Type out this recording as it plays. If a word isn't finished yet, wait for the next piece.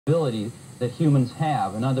ability that humans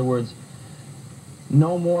have. In other words,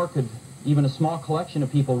 no more could even a small collection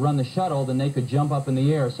of people run the shuttle than they could jump up in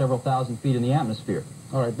the air several thousand feet in the atmosphere.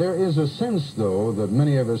 All right, there is a sense, though, that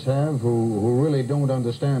many of us have who really don't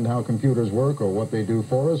understand how computers work or what they do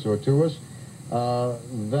for us or to us,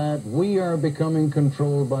 that we are becoming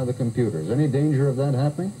controlled by the computers. Any danger of that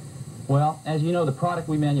happening? Well, as you know, the product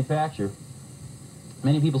we manufacture,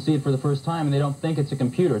 many people see it for the first time and they don't think it's a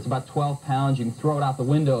computer. It's about 12 pounds. You can throw it out the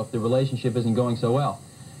window if the relationship isn't going so well.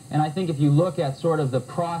 And I think if you look at sort of the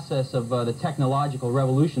process of the technological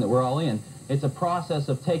revolution that we're all in, it's a process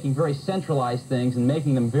of taking very centralized things and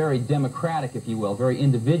making them very democratic, if you will, very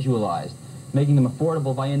individualized, making them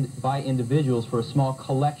affordable by individuals for a small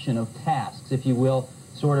collection of tasks, if you will,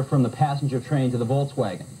 sort of from the passenger train to the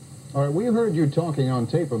Volkswagen. All right, we heard you talking on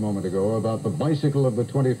tape a moment ago about the bicycle of the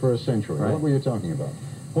 21st century. Right. What were you talking about?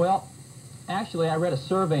 Well, actually, I read a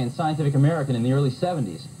survey in Scientific American in the early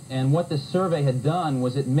 70s, and what this survey had done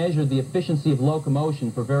was it measured the efficiency of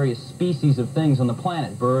locomotion for various species of things on the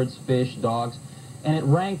planet, birds, fish, dogs, and it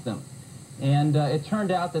ranked them. And it turned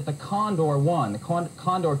out that the condor won. The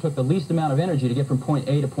condor took the least amount of energy to get from point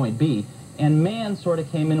A to point B, and man sort of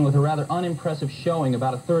came in with a rather unimpressive showing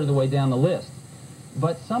about a third of the way down the list.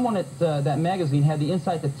 But someone at that magazine had the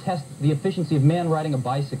insight to test the efficiency of man riding a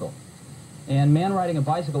bicycle. And man riding a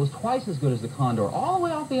bicycle was twice as good as the condor, all the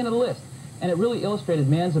way off the end of the list. And it really illustrated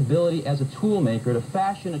man's ability as a tool maker to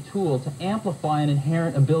fashion a tool to amplify an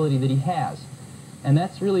inherent ability that he has. And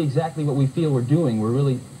that's really exactly what we feel we're doing. We're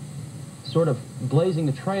really sort of blazing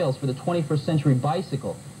the trails for the 21st century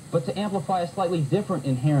bicycle, but to amplify a slightly different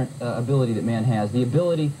inherent ability that man has, the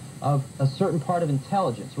ability of a certain part of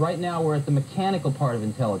intelligence. Right now we're at the mechanical part of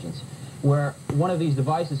intelligence, where one of these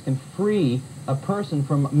devices can free a person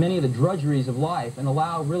from many of the drudgeries of life and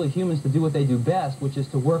allow really humans to do what they do best, which is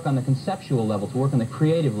to work on the conceptual level, to work on the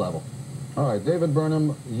creative level. All right, David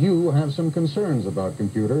Burnham, you have some concerns about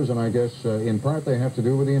computers, and I guess in part they have to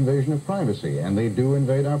do with the invasion of privacy, and they do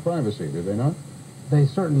invade our privacy, do they not? They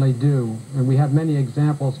certainly do, and we have many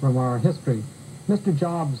examples from our history. Mr.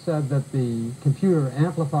 Jobs said that the computer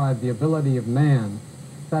amplified the ability of man.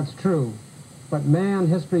 That's true. But man,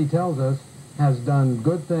 history tells us, has done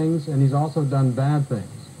good things, and he's also done bad things.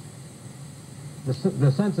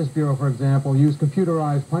 The Census Bureau, for example, used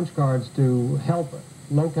computerized punch cards to help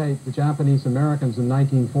locate the Japanese Americans in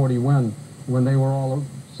 1941 when they were all,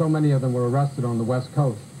 so many of them were arrested on the West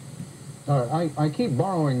Coast. I keep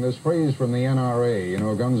borrowing this phrase from the NRA, you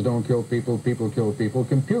know, guns don't kill people, people kill people.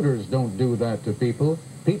 Computers don't do that to people.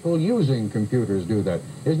 People using computers do that.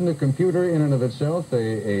 Isn't a computer in and of itself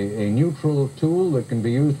a neutral tool that can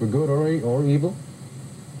be used for good or evil?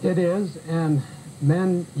 It is, and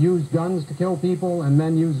men use guns to kill people, and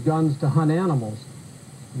men use guns to hunt animals.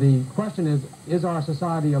 The question is our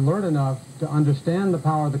society alert enough to understand the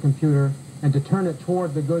power of the computer and to turn it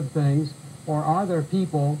toward the good things, or are there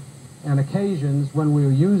people and occasions when we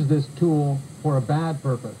use this tool for a bad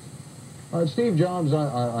purpose? Steve Jobs,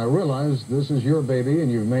 I realize this is your baby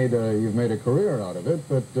and you've made a career out of it,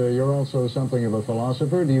 but you're also something of a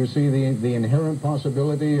philosopher. Do you see the inherent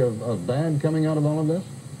possibility of bad coming out of all of this?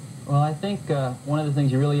 Well, I think one of the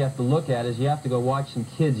things you really have to look at is you have to go watch some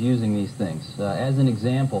kids using these things. As an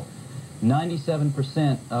example,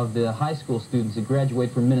 97% of the high school students that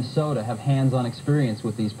graduate from Minnesota have hands-on experience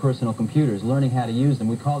with these personal computers, learning how to use them.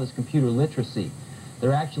 We call this computer literacy.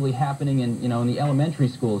 They're actually happening in the elementary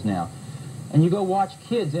schools now. And you go watch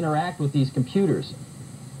kids interact with these computers,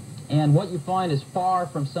 and what you find is far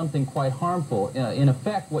from something quite harmful. In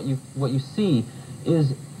effect, what you see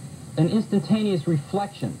is an instantaneous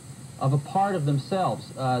reflection of a part of themselves,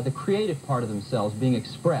 the creative part of themselves being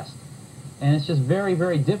expressed. And it's just very,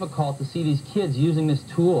 very difficult to see these kids using this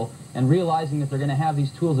tool and realizing that they're going to have these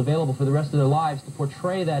tools available for the rest of their lives, to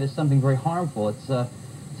portray that as something very harmful. It's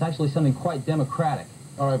actually something quite democratic.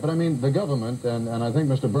 All right, but I mean, the government, and I think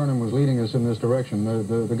Mr. Burnham was leading us in this direction,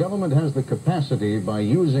 the government has the capacity, by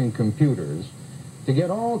using computers, to get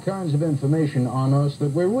all kinds of information on us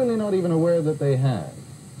that we're really not even aware that they have.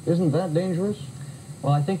 Isn't that dangerous?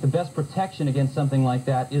 Well, I think the best protection against something like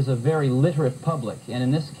that is a very literate public, and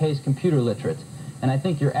in this case, computer literate. And I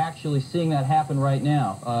think you're actually seeing that happen right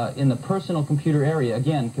now. In the personal computer area,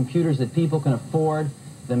 again, computers that people can afford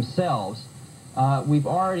themselves, we've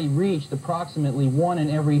already reached approximately 1 in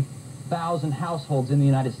every 1,000 households in the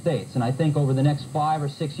United States. And I think over the next 5 or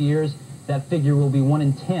 6 years, that figure will be 1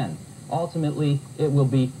 in 10. Ultimately, it will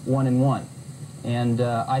be 1 in 1. And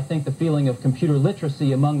I think the feeling of computer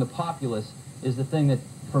literacy among the populace is the thing that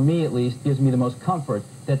for me at least, gives me the most comfort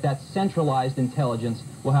that that centralized intelligence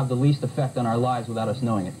will have the least effect on our lives without us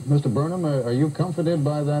knowing it. Mr. Burnham, are you comforted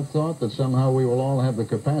by that thought, that somehow we will all have the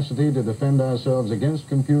capacity to defend ourselves against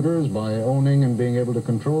computers by owning and being able to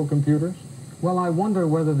control computers? Well, I wonder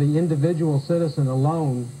whether the individual citizen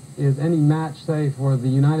alone is any match, say, for the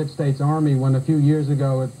United States Army when a few years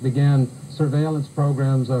ago it began surveillance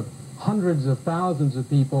programs of hundreds of thousands of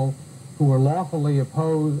people who were lawfully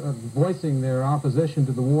voicing their opposition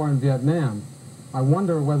to the war in Vietnam. I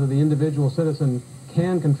wonder whether the individual citizen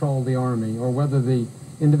can control the Army, or whether the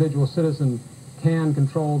individual citizen can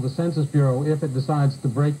control the Census Bureau if it decides to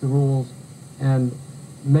break the rules and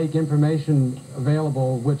make information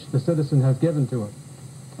available which the citizen has given to it.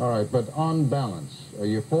 All right, but on balance, are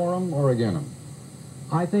you for them or against them?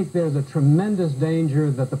 I think there's a tremendous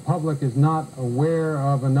danger that the public is not aware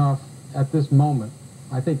of enough at this moment.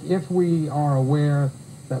 I think if we are aware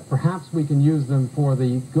that perhaps we can use them for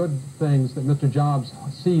the good things that Mr. Jobs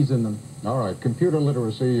sees in them. All right, computer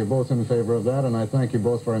literacy, you're both in favor of that, and I thank you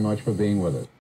both very much for being with us.